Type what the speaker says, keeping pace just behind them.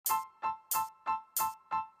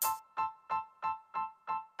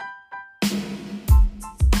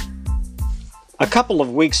A couple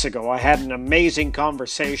of weeks ago, I had an amazing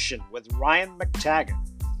conversation with Ryan McTaggart,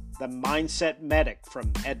 the mindset medic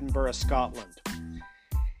from Edinburgh, Scotland.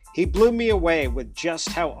 He blew me away with just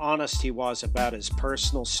how honest he was about his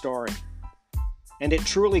personal story. And it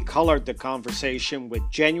truly colored the conversation with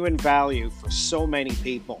genuine value for so many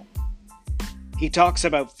people. He talks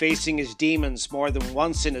about facing his demons more than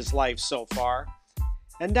once in his life so far,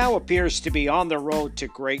 and now appears to be on the road to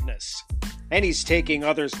greatness. And he's taking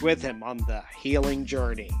others with him on the healing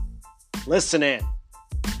journey. Listen in.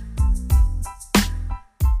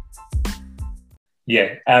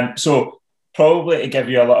 So probably to give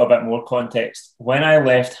you a little bit more context, when I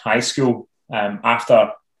left high school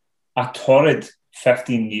after a torrid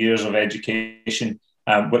 15 years of education,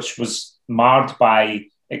 which was marred by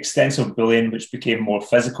extensive bullying, which became more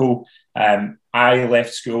physical, I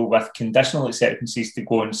left school with conditional acceptances to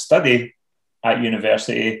go and study at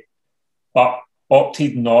university, but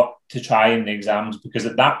opted not to try in the exams because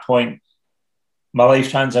at that point, my life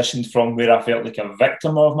transitioned from where I felt like a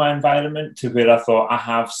victim of my environment to where I thought I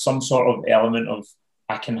have some sort of element of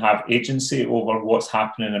I can have agency over what's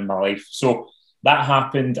happening in my life. So that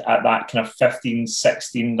happened at that kind of 15,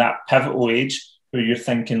 16, that pivotal age where you're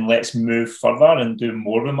thinking, let's move further and do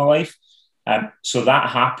more with my life. So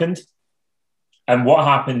that happened. And what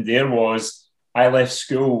happened there was I left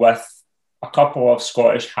school with a couple of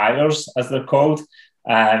Scottish hires, as they're called,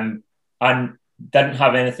 and didn't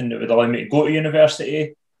have anything that would allow me to go to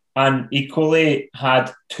university, and equally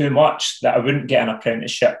had too much that I wouldn't get an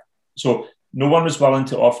apprenticeship. So no one was willing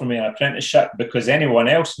to offer me an apprenticeship because anyone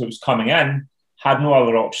else who was coming in had no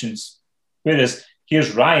other options. Whereas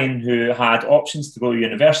here's Ryan, who had options to go to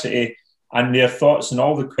university, and their thoughts and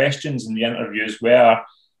all the questions in the interviews were,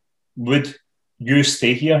 would you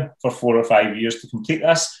stay here for 4 or 5 years to complete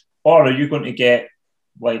this? Or are you going to get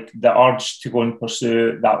like the urge to go and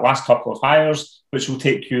pursue that last couple of hires, which will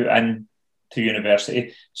take you in to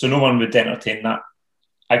university? So no one would entertain that.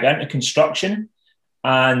 I got into construction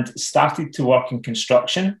and started to work in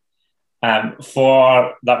construction that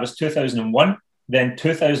was 2001. Then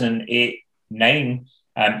 2008-9,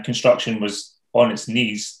 construction was on its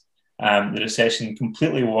knees. The recession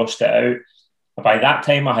completely washed it out. By that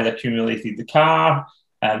time, I had accumulated the car,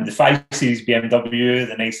 the 5 Series BMW,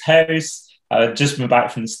 the nice house. I had just moved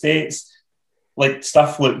back from the States. Like,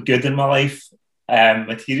 stuff looked good in my life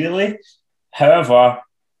materially. However,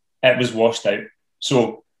 it was washed out.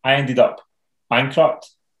 So I ended up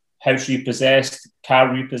bankrupt, house repossessed,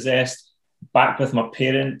 car repossessed, back with my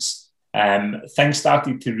parents. Things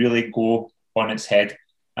started to really go on its head.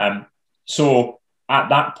 So at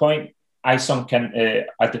that point, I sunk into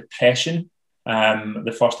a depression.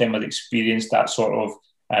 The first time I'd experienced that sort of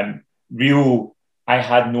real, I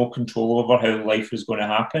had no control over how life was going to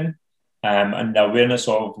happen, and the awareness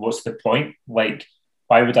of what's the point? Like,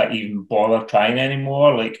 why would I even bother trying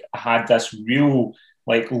anymore? Like, I had this real,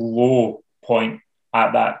 like, low point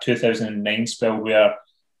at that 2009 spell where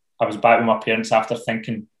I was back with my parents after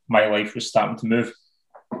thinking my life was starting to move.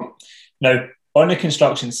 Now, on the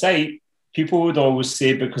construction site, people would always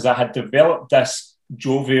say, because I had developed this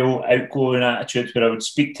jovial, outgoing attitude where I would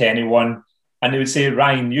speak to anyone, and they would say,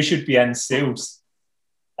 Ryan, you should be in sales.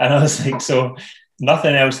 And I was like, so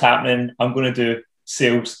nothing else happening, I'm going to do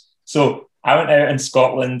sales. So I went out in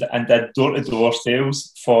Scotland and did door-to-door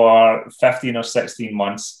sales for 15 or 16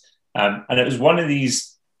 months. And it was one of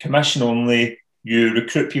these commission only, you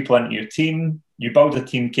recruit people into your team, you build a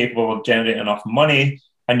team capable of generating enough money,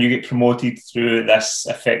 and you get promoted through this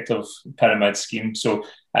effective pyramid scheme. So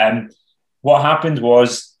what happened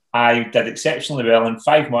was I did exceptionally well. In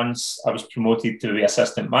 5 months, I was promoted to the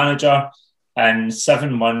assistant manager. In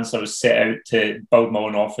 7 months, I was set out to build my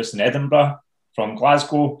own office in Edinburgh from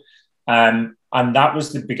Glasgow. And that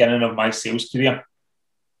was the beginning of my sales career.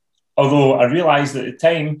 Although I realised at the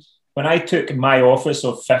time, when I took my office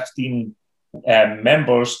of 15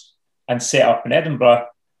 members and set up in Edinburgh,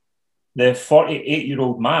 the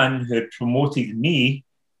 48-year-old man who had promoted me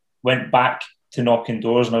went back to knocking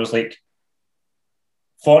doors. And I was like,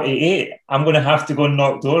 48, I'm going to have to go and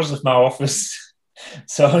knock doors with my office.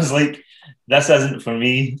 So I was like, this isn't for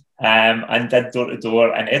me. And did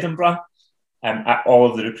door-to-door in Edinburgh at all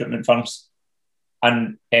of the recruitment firms.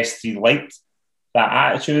 And S3 liked that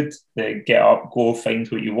attitude, the get up, go, find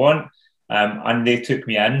what you want. And they took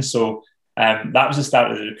me in. So that was the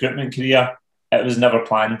start of the recruitment career. It was never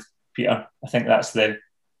planned, Peter. I think that's the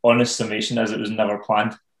honest summation, is it was never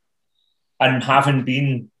planned. And having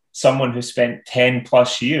been someone who spent 10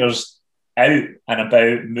 plus years out and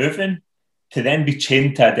about moving, to then be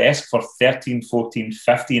chained to a desk for 13, 14,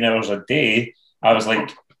 15 hours a day, I was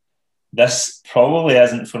like, this probably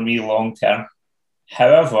isn't for me long term.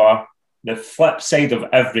 However, the flip side of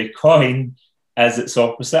every coin is its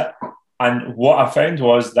opposite. And what I found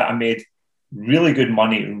was that I made really good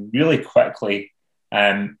money really quickly.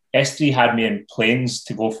 S3 had me in planes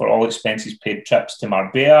to go for all expenses paid trips to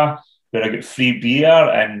Marbella, where I got free beer,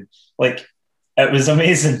 and like it was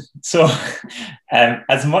amazing. So,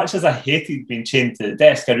 as much as I hated being chained to the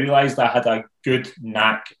desk, I realised I had a good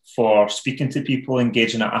knack for speaking to people,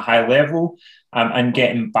 engaging at a high level, and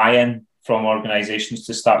getting buy-in from organisations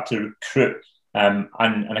to start to recruit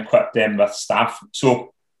and equip them with staff.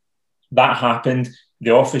 So that happened.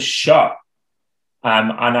 The office shut.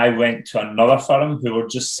 And I went to another firm who were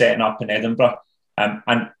just setting up in Edinburgh,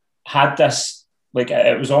 and had this, like,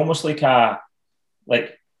 it was almost like I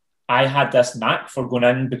had this knack for going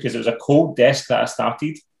in because it was a cold desk that I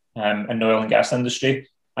started in the oil and gas industry.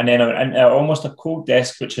 And then almost a cold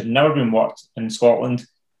desk, which had never been worked in Scotland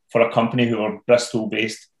for a company who were Bristol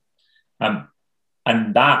based.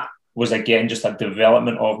 And that was, again, just a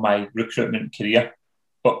development of my recruitment career.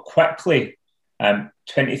 But quickly,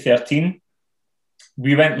 2013,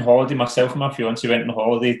 we went on holiday, myself and my fiance went on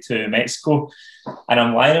holiday to Mexico, and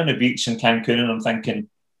I'm lying on the beach in Cancun and I'm thinking,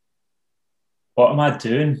 what am I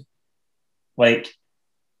doing? Like,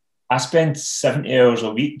 I spend 70 hours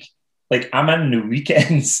a week. Like, I'm in the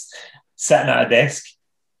weekends sitting at a desk.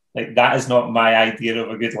 Like, that is not my idea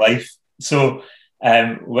of a good life. So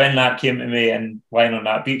when that came to me and lying on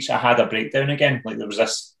that beach, I had a breakdown again. Like, there was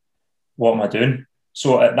this, what am I doing?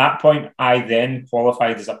 So at that point, I then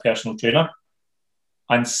qualified as a personal trainer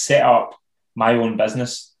and set up my own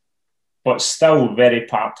business, but still very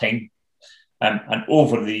part-time. And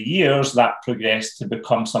over the years, that progressed to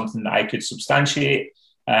become something that I could substantiate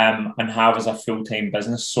and have as a full-time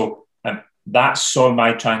business. So that saw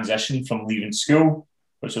my transition from leaving school,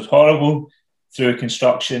 which was horrible, through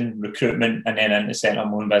construction, recruitment, and then into setting up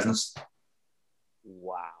my own business.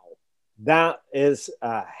 Wow. That is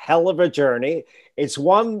a hell of a journey. It's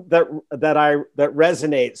one that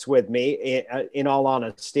resonates with me in all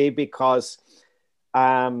honesty, because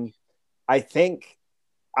I think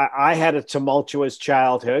I had a tumultuous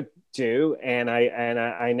childhood too, and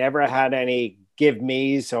I never had any give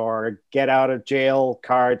me's or get out of jail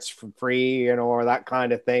cards for free, or that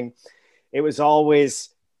kind of thing. It was always,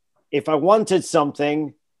 if I wanted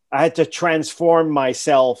something, I had to transform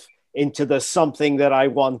myself into the something that I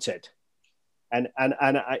wanted. And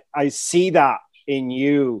I see that in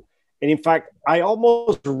you. And in fact, I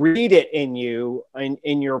almost read it in you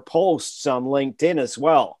in your posts on LinkedIn as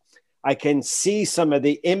well. I can see some of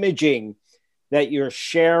the imaging that you're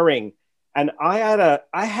sharing. And I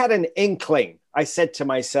had an inkling. I said to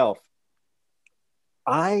myself,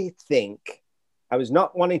 I think, I was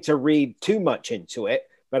not wanting to read too much into it,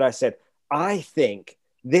 but I said, I think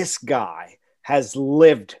this guy has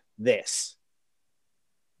lived this.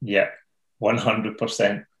 Yeah.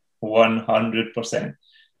 100%, 100%.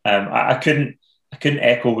 I couldn't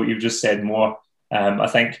echo what you've just said more. I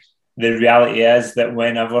think the reality is that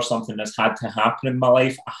whenever something has had to happen in my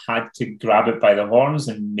life, I had to grab it by the horns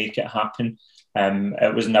and make it happen.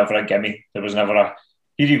 It was never a gimme. There was never a,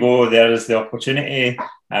 here you go, there is the opportunity.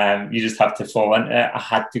 You just have to fall into it. I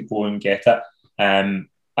had to go and get it. And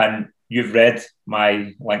you've read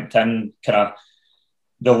my LinkedIn kind of,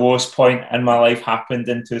 the lowest point in my life happened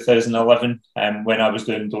in 2011 when I was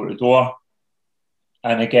doing door to door.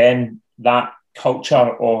 And again, that culture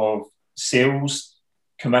of sales,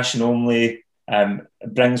 commission only,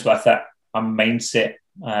 brings with it a mindset.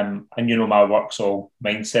 And my work's all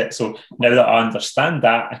mindset. So now that I understand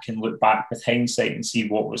that, I can look back with hindsight and see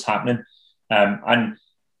what was happening. And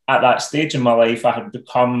at that stage in my life,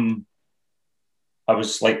 I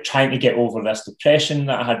was like trying to get over this depression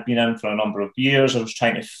that I had been in for a number of years. I was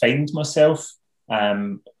trying to find myself,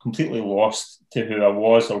 completely lost to who I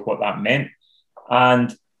was or what that meant.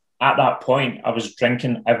 And at that point, I was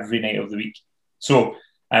drinking every night of the week. So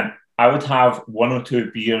I would have one or two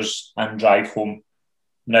beers and drive home.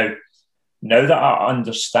 Now that I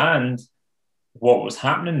understand what was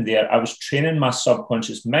happening there, I was training my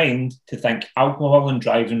subconscious mind to think alcohol and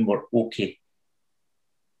driving were okay.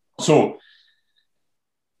 So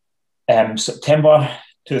September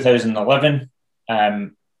 2011,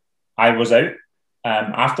 I was out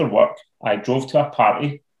after work. I drove to a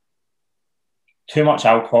party. Too much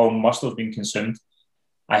alcohol must have been consumed.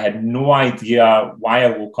 I had no idea why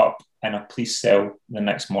I woke up in a police cell the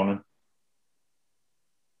next morning.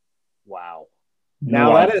 Wow.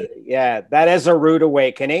 Now that is a rude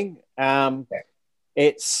awakening.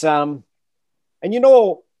 It's and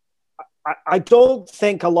I don't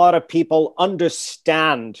think a lot of people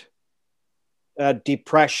understand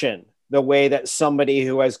depression the way that somebody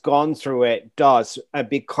who has gone through it does,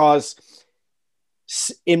 because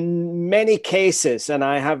in many cases, and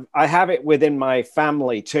I have it within my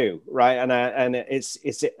family too, right? And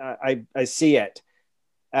I see it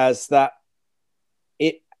as that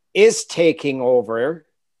it is taking over,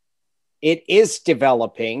 it is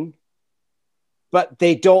developing, but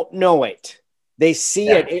they don't know it. They see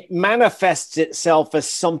it. It manifests itself as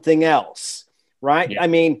something else, right? Yeah. I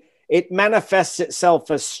mean, it manifests itself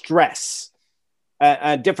as stress,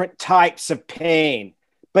 different types of pain,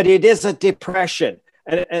 but it is a depression.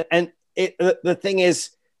 And the thing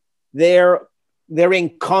is, they're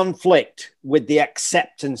in conflict with the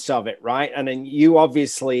acceptance of it, right? And then you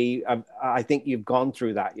obviously, I think you've gone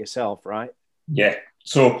through that yourself, right? Yeah.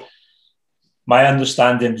 So my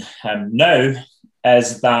understanding now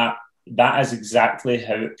is that is exactly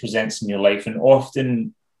how it presents in your life. And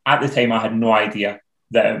often at the time, I had no idea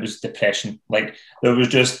that it was depression. Like, there was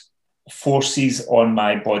just forces on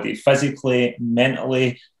my body, physically,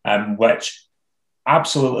 mentally, which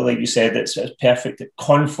absolutely, like you said, it's perfect. It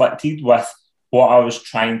conflicted with what I was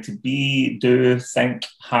trying to be, do, think,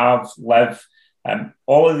 have, live.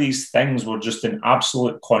 All of these things were just in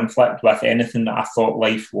absolute conflict with anything that I thought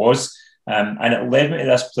life was. And it led me to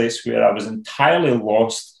this place where I was entirely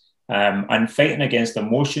lost, and fighting against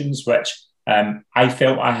emotions which I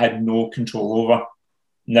felt I had no control over.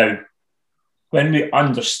 Now, when we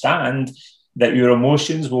understand that your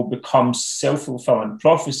emotions will become self-fulfilling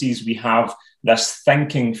prophecies, we have this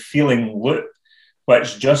thinking, feeling loop,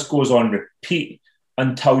 which just goes on repeat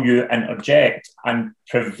until you interject and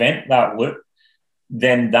prevent that loop,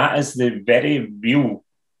 then that is the very real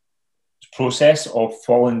process of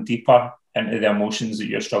falling deeper into the emotions that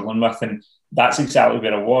you're struggling with. And that's exactly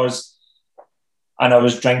where I was. And I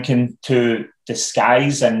was drinking to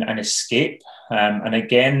disguise and escape. And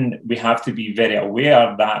again, we have to be very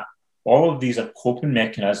aware that all of these are coping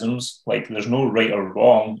mechanisms. Like, there's no right or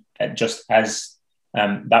wrong. It just is.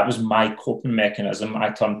 That was my coping mechanism.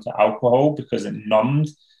 I turned to alcohol because it numbed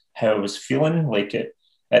how I was feeling. Like, it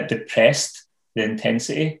depressed the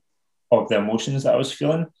intensity of the emotions that I was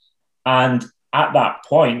feeling. And at that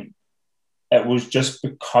point, it was just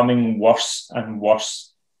becoming worse and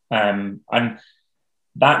worse. And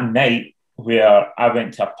that night, where I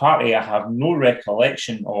went to a party, I have no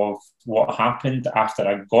recollection of what happened after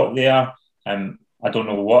I got there. I don't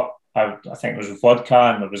know what. I think there was vodka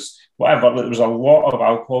and there was whatever. There was a lot of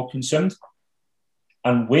alcohol consumed.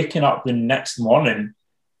 And waking up the next morning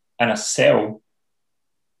in a cell,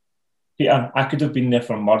 Peter, I could have been there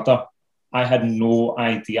for murder. I had no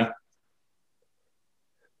idea.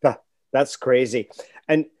 That's crazy.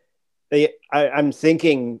 And I'm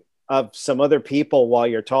thinking of some other people while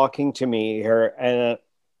you're talking to me here. And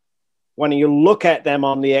when you look at them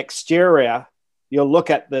on the exterior, you'll look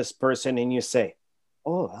at this person and you say,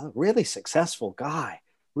 oh, a really successful guy,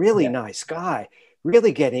 really nice guy,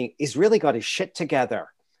 he's really got his shit together.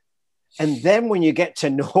 And then when you get to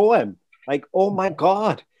know him, like, oh my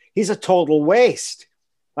God, he's a total waste.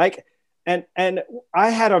 Like, and I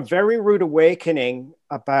had a very rude awakening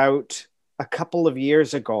about a couple of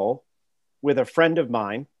years ago with a friend of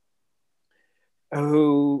mine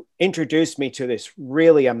who introduced me to this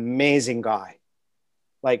really amazing guy,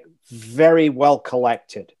 like very well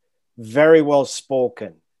collected, very well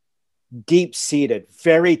spoken, deep-seated,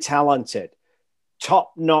 very talented,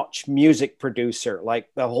 top-notch music producer, like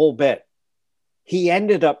the whole bit. He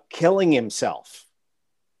ended up killing himself.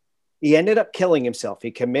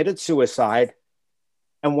 He committed suicide.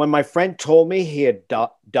 And when my friend told me he had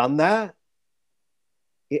done that,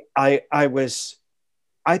 I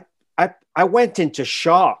went into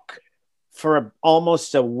shock for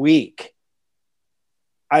almost a week.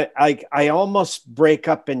 I almost break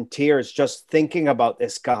up in tears just thinking about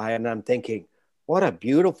this guy. And I'm thinking, what a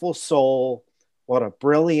beautiful soul. What a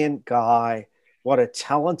brilliant guy. What a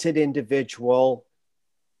talented individual.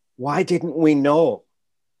 Why didn't we know?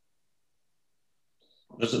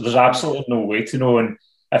 There's absolutely no way to know. And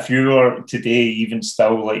if you were today, even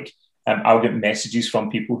still, like, I'll get messages from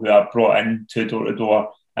people who are brought in to door to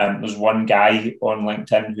door. There's one guy on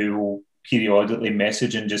LinkedIn who will periodically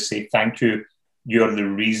message and just say, thank you. You're the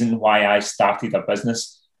reason why I started a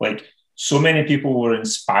business. Like, so many people were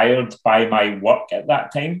inspired by my work at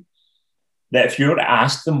that time that if you were to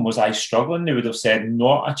ask them, was I struggling? They would have said,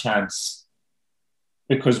 not a chance.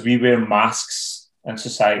 Because we wear masks in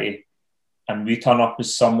society and we turn up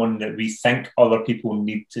as someone that we think other people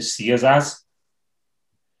need to see us as.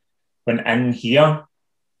 When in here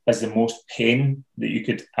is the most pain that you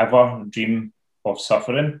could ever dream of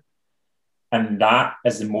suffering. And that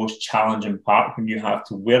is the most challenging part, when you have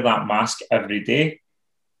to wear that mask every day,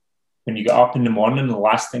 when you get up in the morning, the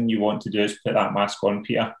last thing you want to do is put that mask on,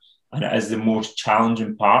 Peter. And it is the most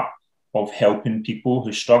challenging part of helping people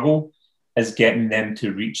who struggle, is getting them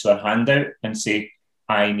to reach their hand out and say,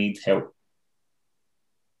 I need help.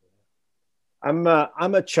 I'm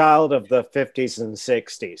a child of the 50s and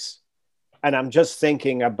 60s, and I'm just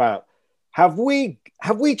thinking about, have we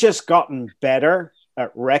just gotten better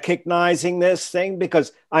at recognizing this thing?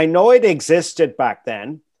 Because I know it existed back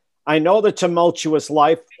then. I know the tumultuous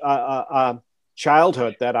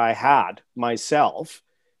childhood that I had myself,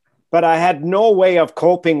 but I had no way of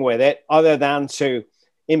coping with it other than to,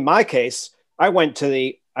 in my case, I went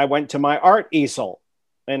to my art easel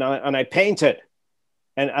and I painted,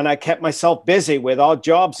 and I kept myself busy with odd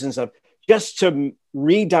jobs and stuff just to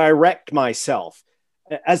redirect myself.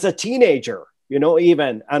 As a teenager,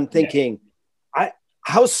 even I'm thinking,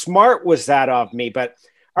 how smart was that of me? But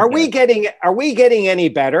are we getting any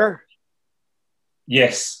better?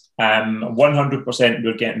 Yes, 100%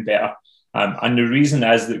 we're getting better. And the reason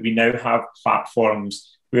is that we now have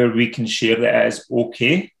platforms where we can share that it is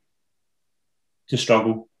okay to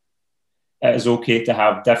struggle. It is okay to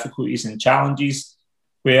have difficulties and challenges,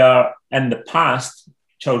 where in the past,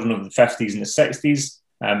 children of the 50s and the 60s,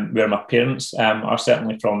 where my parents are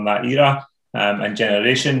certainly from that era and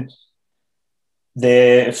generation,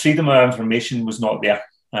 the freedom of information was not there.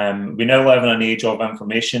 We now live in an age of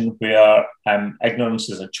information where ignorance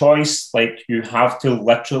is a choice. Like, you have to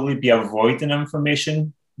literally be avoiding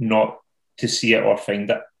information, not to see it or find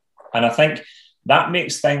it. And I think that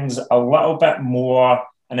makes things a little bit more,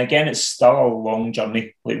 and again, it's still a long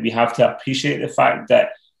journey. Like, we have to appreciate the fact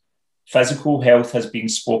that physical health has been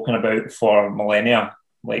spoken about for millennia.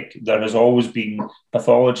 Like, there has always been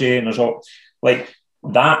pathology, and there's all, like,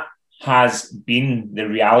 that has been the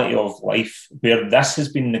reality of life, where this has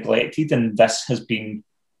been neglected and this has been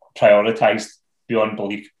prioritized beyond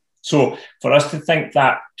belief. So for us to think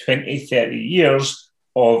that 20, 30 years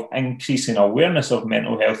of increasing awareness of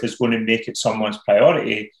mental health is going to make it someone's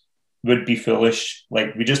priority would be foolish.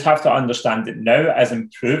 Like, we just have to understand that now it is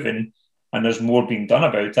improving and there's more being done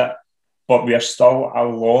about it, but we are still a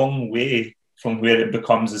long way from where it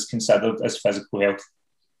becomes as considered as physical health.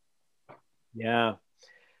 Yeah.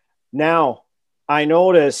 Now, I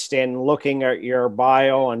noticed in looking at your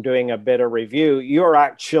bio and doing a bit of review, you're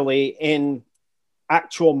actually in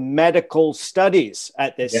actual medical studies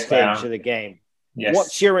at this stage of the game. Yes.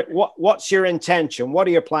 What's your intention? What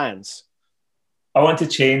are your plans? I want to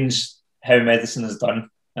change how medicine is done,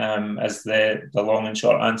 as the long and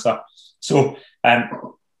short answer. So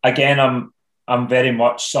again, I'm very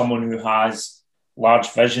much someone who has large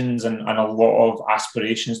visions and a lot of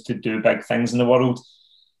aspirations to do big things in the world.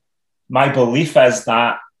 My belief is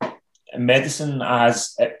that medicine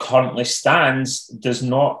as it currently stands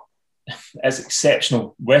is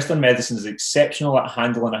exceptional. Western medicine is exceptional at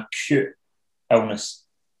handling acute illness.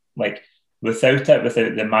 Like, without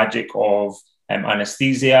the magic of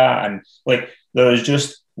anesthesia, and like, there is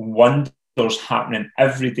just wonders happening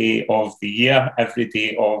every day of the year, every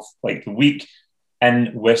day of like the week in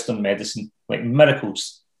Western medicine, like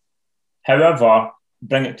miracles. However,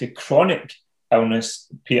 bring it to chronic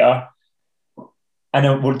illness, Peter,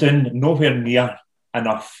 and we're doing nowhere near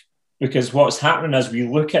enough, because what's happening is we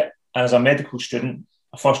look at, as a medical student,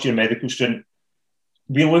 a first-year medical student,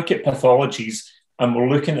 we look at pathologies and we're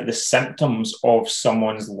looking at the symptoms of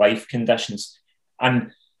someone's life conditions.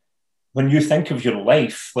 And when you think of your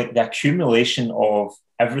life, like, the accumulation of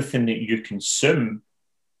everything that you consume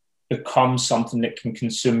becomes something that can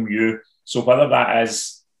consume you. So whether that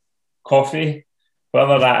is coffee,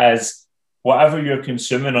 whether that is whatever you're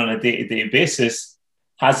consuming on a day-to-day basis,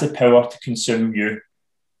 has the power to consume you.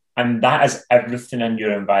 And that is everything in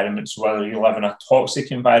your environment. So whether you live in a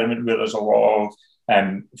toxic environment where there's a lot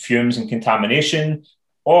of fumes and contamination,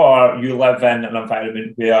 or you live in an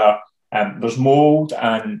environment where there's mold.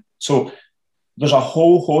 And so there's a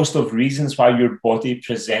whole host of reasons why your body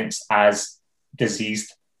presents as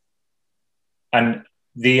diseased. And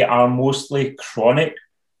they are mostly chronic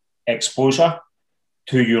exposure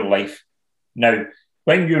to your life. Now,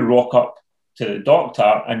 when you rock up to the doctor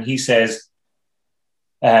and he says,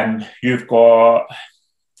 you've got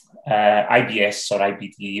IBS or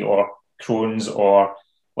IBD or Crohn's, or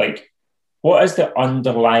like, what is the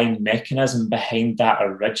underlying mechanism behind that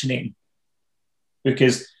originating?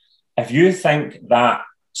 Because if you think that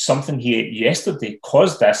something he ate yesterday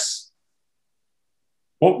caused this,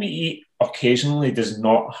 what we eat occasionally does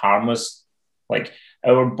not harm us. Like,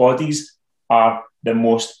 our bodies are the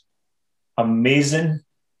most amazing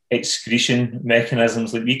excretion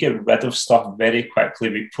mechanisms. Like, we get rid of stuff very quickly.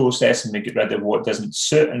 We process and we get rid of what doesn't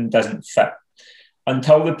suit and doesn't fit.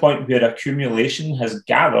 until the point where accumulation has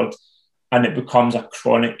gathered and it becomes a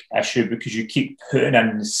chronic issue because you keep putting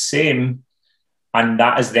in the same, and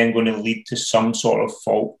that is then going to lead to some sort of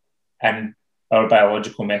fault in our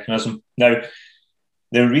biological mechanism. Now,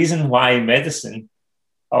 the reason why medicine,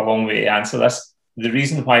 a long way to answer this, the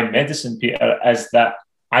reason why medicine, Peter, is that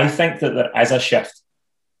I think that there is a shift.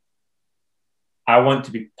 I want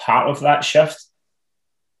to be part of that shift.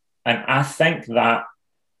 And I think that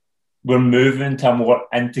we're moving to a more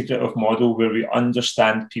integrative model where we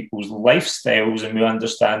understand people's lifestyles and we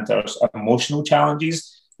understand their emotional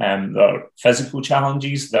challenges, their physical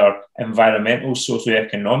challenges, their environmental,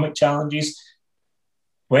 socioeconomic challenges.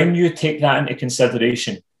 When you take that into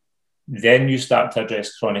consideration, then you start to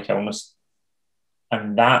address chronic illness.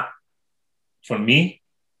 And that, for me,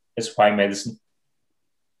 is why medicine.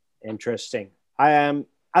 Interesting.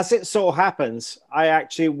 As it so happens, I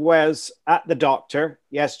actually was at the doctor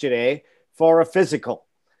yesterday for a physical,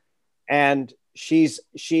 and she's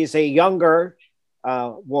a younger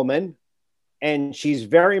woman, and she's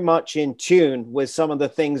very much in tune with some of the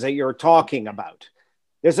things that you're talking about.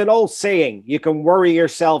 There's an old saying, you can worry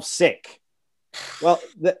yourself sick. Well,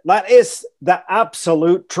 that is the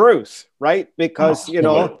absolute truth, right? Because, you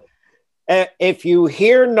know, if you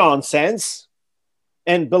hear nonsense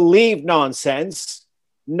and believe nonsense,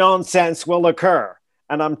 nonsense will occur.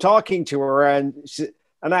 And I'm talking to her, and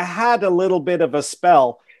I had a little bit of a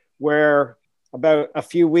spell where about a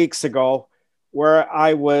few weeks ago where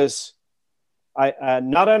I was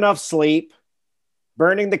not enough sleep,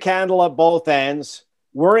 burning the candle at both ends,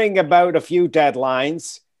 worrying about a few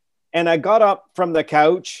deadlines. And I got up from the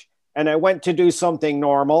couch and I went to do something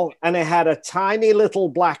normal, and I had a tiny little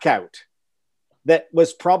blackout that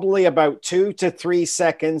was probably about 2 to 3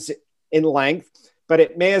 seconds in length, but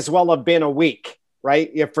it may as well have been a week, right?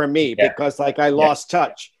 Yeah, for me, because like I lost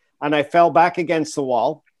touch and I fell back against the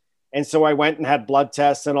wall. And so I went and had blood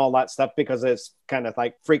tests and all that stuff because it's kind of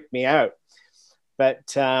like freaked me out. But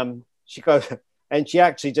she goes, and she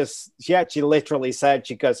actually literally said,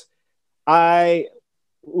 she goes, I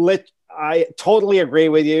totally agree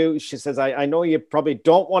with you. She says, I know you probably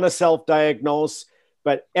don't want to self-diagnose,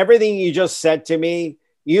 but everything you just said to me,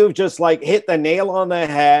 you've just like hit the nail on the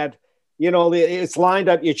head. You know, it's lined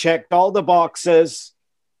up. You checked all the boxes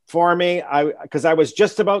for me. Because I was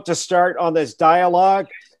just about to start on this dialogue,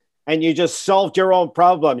 and you just solved your own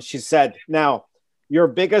problem. She said, now your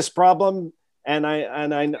biggest problem, and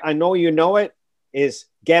I know you know it, is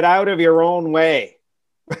get out of your own way,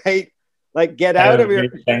 right? Like get out of your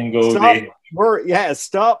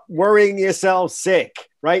stop worrying yourself sick,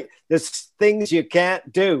 right? There's things you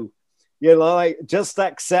can't do, you know, like just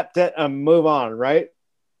accept it and move on, right?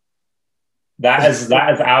 That is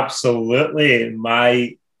absolutely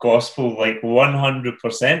my gospel, like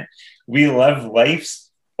 100%. We live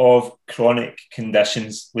lives of chronic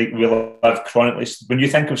conditions. Like we live chronically. When you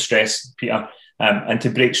think of stress, Peter, and to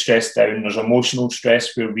break stress down, there's emotional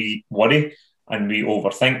stress where we worry and we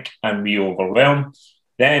overthink and we overwhelm.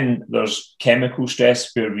 Then there's chemical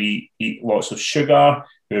stress where we eat lots of sugar,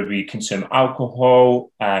 where we consume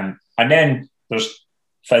alcohol. And then there's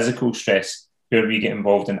physical stress where we get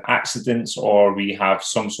involved in accidents or we have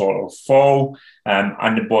some sort of fall,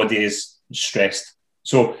 and the body is stressed.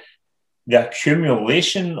 So the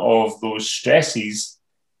accumulation of those stresses,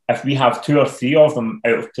 if we have 2 or 3 of them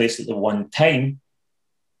out of place at the one time,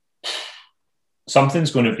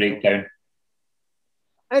 something's going to break down.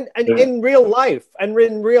 And in real life,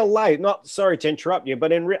 not sorry to interrupt you,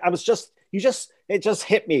 but it just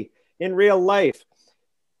hit me. In real life,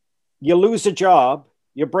 you lose a job,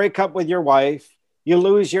 you break up with your wife, you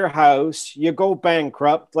lose your house, you go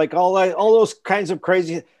bankrupt, like all those kinds of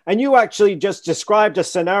crazy. And you actually just described a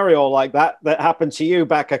scenario like that happened to you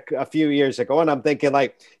back a few years ago. And I'm thinking,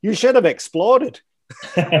 like, you should have exploded.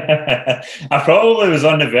 I probably was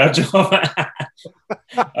on the verge of it.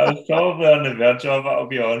 I'll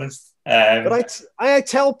be honest. But I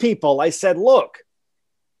tell people, I said, look,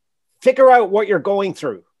 figure out what you're going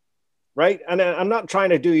through, right? And I'm not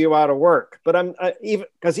trying to do you out of work, but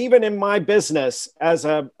even in my business as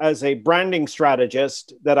a branding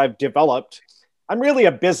strategist that I've developed, I'm really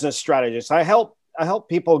a business strategist. I help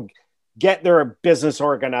people get their business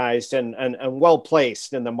organized and well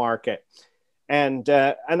placed in the market. And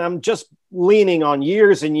I'm just leaning on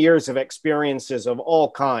years and years of experiences of all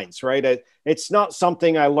kinds, right? It's not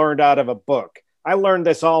something I learned out of a book. I learned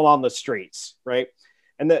this all on the streets, right?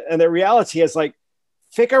 And the reality is, like,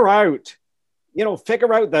 figure out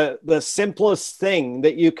the simplest thing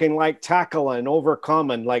that you can like tackle and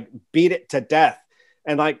overcome and like beat it to death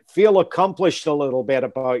and like feel accomplished a little bit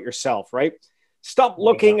about yourself, right? Stop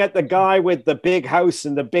looking at the guy with the big house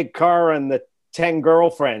and the big car and the 10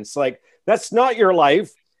 girlfriends. Like, that's not your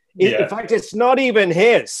life. In fact, it's not even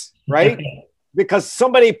his, right? Because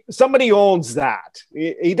somebody owns that.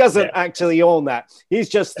 He doesn't actually own that. He's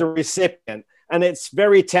just the recipient, and it's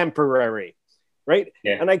very temporary, right?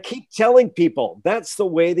 And I keep telling people that's the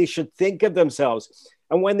way they should think of themselves.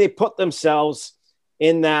 And when they put themselves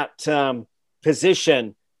in that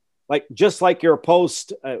position, like just like your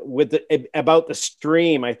post about the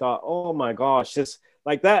stream, I thought, oh my gosh, this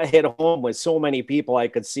like that hit home with so many people. I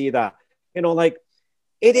could see that, like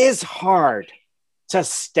it is hard to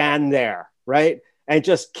stand there, right, and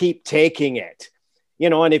just keep taking it,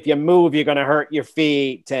 and if you move, you're going to hurt your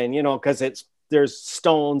feet, and because there's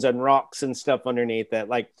stones and rocks and stuff underneath it.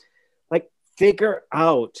 Like figure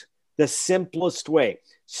out the simplest way.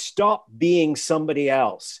 Stop being somebody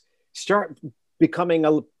else. Start becoming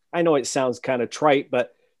I know it sounds kind of trite,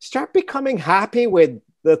 but start becoming happy with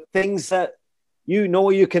the things that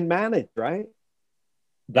you can manage, right?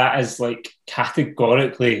 That is like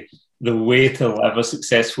categorically the way to live a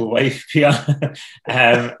successful life, Pierre.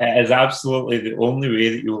 It is absolutely the only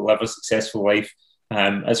way that you'll live a successful life.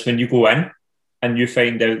 Is when you go in and you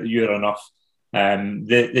find out that you're enough.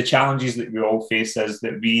 The challenges that we all face is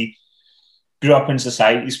that we grew up in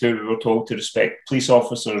societies where we were told to respect police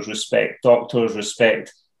officers, respect doctors,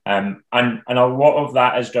 respect, and a lot of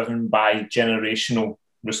that is driven by generational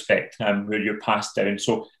respect, where you're passed down.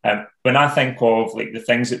 So when I think of like the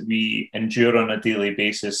things that we endure on a daily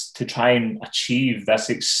basis to try and achieve this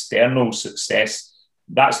external success,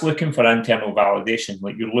 that's looking for internal validation.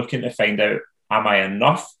 Like you're looking to find out, am I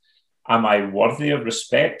enough? Am I worthy of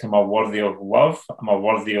respect? Am I worthy of love? Am I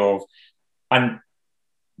worthy of... And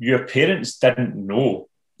your parents didn't know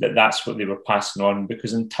that that's what they were passing on,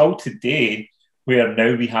 because until today, where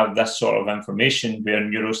now we have this sort of information where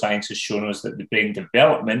neuroscience has shown us that the brain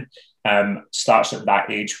development starts at that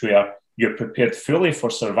age where you're prepared fully for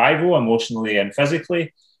survival, emotionally and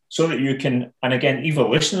physically, so that you can, and again,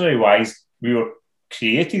 evolutionary wise, we were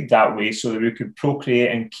created that way so that we could procreate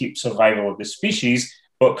and keep survival of the species.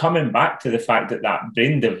 But coming back to the fact that that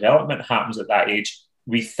brain development happens at that age,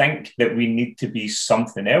 we think that we need to be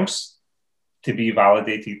something else to be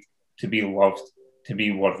validated, to be loved, to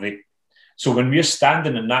be worthy. So when we're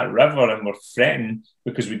standing in that river and we're fretting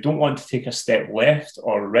because we don't want to take a step left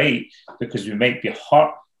or right because we might be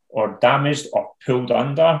hurt or damaged or pulled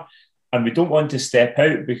under, and we don't want to step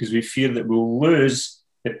out because we fear that we'll lose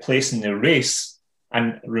the place in the race.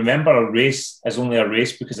 And remember, a race is only a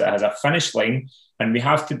race because it has a finish line, and we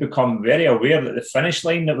have to become very aware that the finish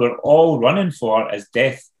line that we're all running for is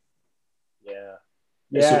death.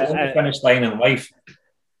 It's the only finish line in life.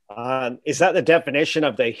 Is that the definition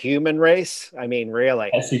of the human race? I mean, really?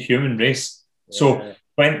 It's the human race. Yeah. So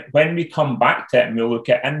when we come back to it and we look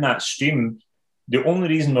at in that stream, the only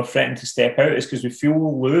reason we're threatening to step out is because we feel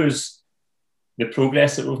we'll lose the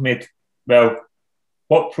progress that we've made. Well,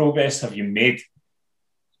 what progress have you made?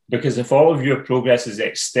 Because if all of your progress is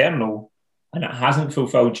external and it hasn't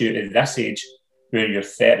fulfilled you at this age, where you're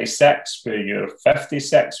 36, where you're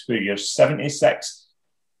 56, where you're 76,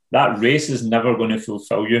 that race is never going to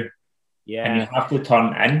fulfill you. Yeah. And you have to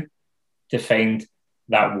turn in to find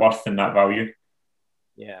that worth and that value.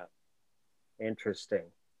 Yeah. Interesting.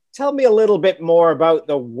 Tell me a little bit more about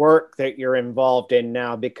the work that you're involved in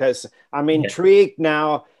now, because I'm intrigued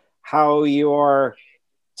now how you're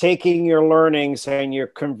taking your learnings and you're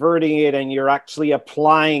converting it and you're actually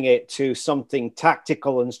applying it to something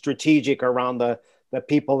tactical and strategic around the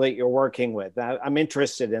people that you're working with. I'm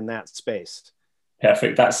interested in that space.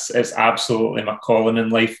 Perfect. It's absolutely my calling in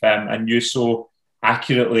life. And you so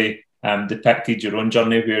accurately depicted your own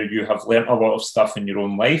journey where you have learnt a lot of stuff in your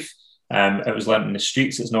own life. It was learnt in the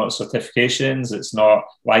streets. It's not certifications. It's not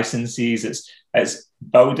licenses. It's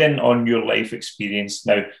building on your life experience.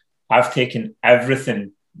 Now, I've taken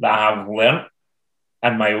everything that I've learnt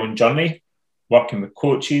in my own journey, working with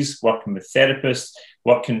coaches, working with therapists,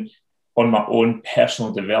 working on my own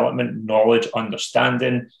personal development, knowledge,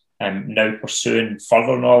 understanding, now pursuing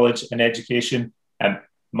further knowledge and education.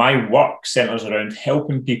 My work centres around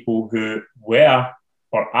helping people who were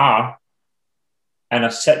or are in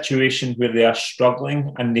a situation where they are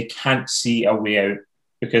struggling and they can't see a way out,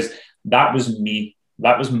 because that was me.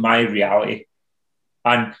 That was my reality.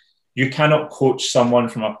 And you cannot coach someone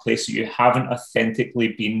from a place that you haven't authentically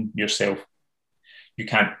been yourself. You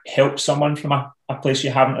can't help someone from a place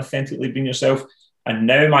you haven't authentically been yourself. And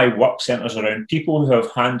now my work centres around people who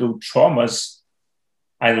have handled traumas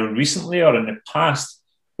either recently or in the past,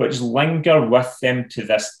 which linger with them to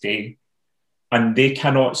this day. And they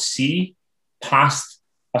cannot see past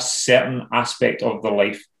a certain aspect of their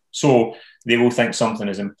life. So they will think something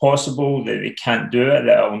is impossible, that they can't do it,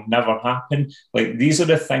 that it will never happen. Like, these are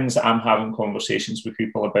the things that I'm having conversations with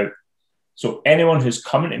people about. So anyone who's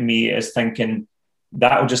coming to me is thinking,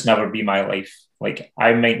 that'll just never be my life. Like,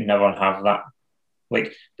 I might never have that.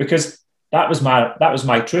 Like, because that was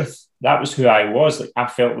my truth. That was who I was. Like, I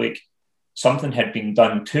felt like something had been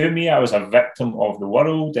done to me. I was a victim of the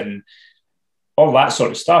world and all that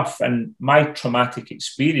sort of stuff. And my traumatic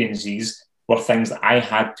experiences were things that I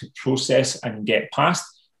had to process and get past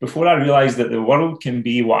before I realized that the world can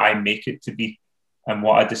be what I make it to be and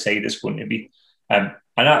what I decide it's going to be. And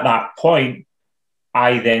at that point,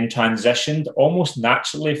 I then transitioned almost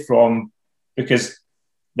naturally from, because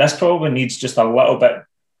this probably needs just a little bit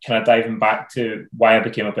kind of diving back to why I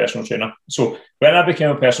became a personal trainer. So when I became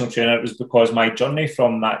a personal trainer, it was because my journey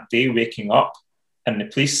from that day waking up in the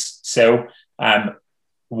police cell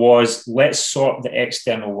was, let's sort the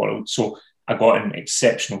external world. So I got in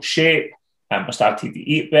exceptional shape. I started to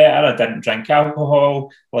eat better. I didn't drink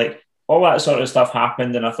alcohol. Like, all that sort of stuff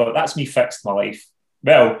happened. And I thought, that's me fixed my life.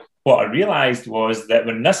 Well, what I realized was that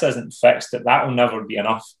when this isn't fixed, that will never be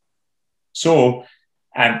enough. So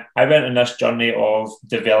I went on this journey of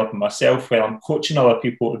developing myself while I'm coaching other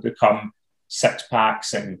people to become six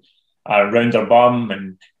packs and a rounder bum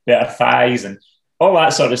and better thighs and all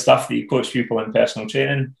that sort of stuff that you coach people in personal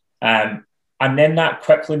training. And then that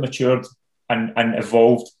quickly matured and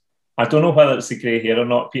evolved. I don't know whether it's the grey hair or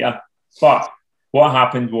not, Peter, but what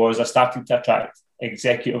happened was I started to attract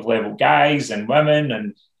executive level guys and women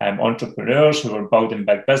and entrepreneurs who were building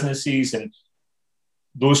big businesses. And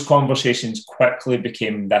those conversations quickly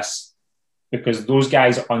became this, because those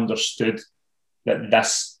guys understood that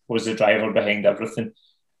this was the driver behind everything.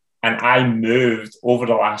 And I moved over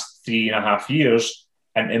the last 3.5 years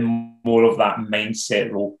into more of that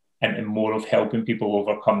mindset role, into more of helping people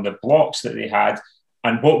overcome the blocks that they had.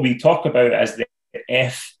 And what we talk about is the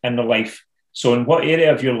F in the life. So in what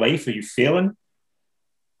area of your life are you failing?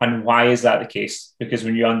 And why is that the case? Because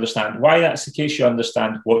when you understand why that's the case, you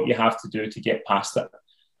understand what you have to do to get past it.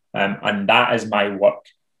 And that is my work.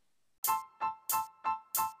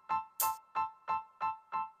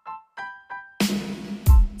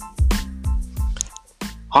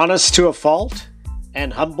 Honest to a fault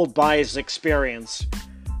and humbled by his experience,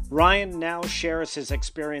 Ryan now shares his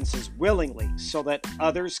experiences willingly so that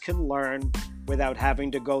others can learn without having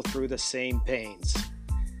to go through the same pains.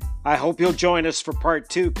 I hope you'll join us for part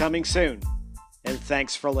 2 coming soon, and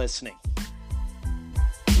thanks for listening.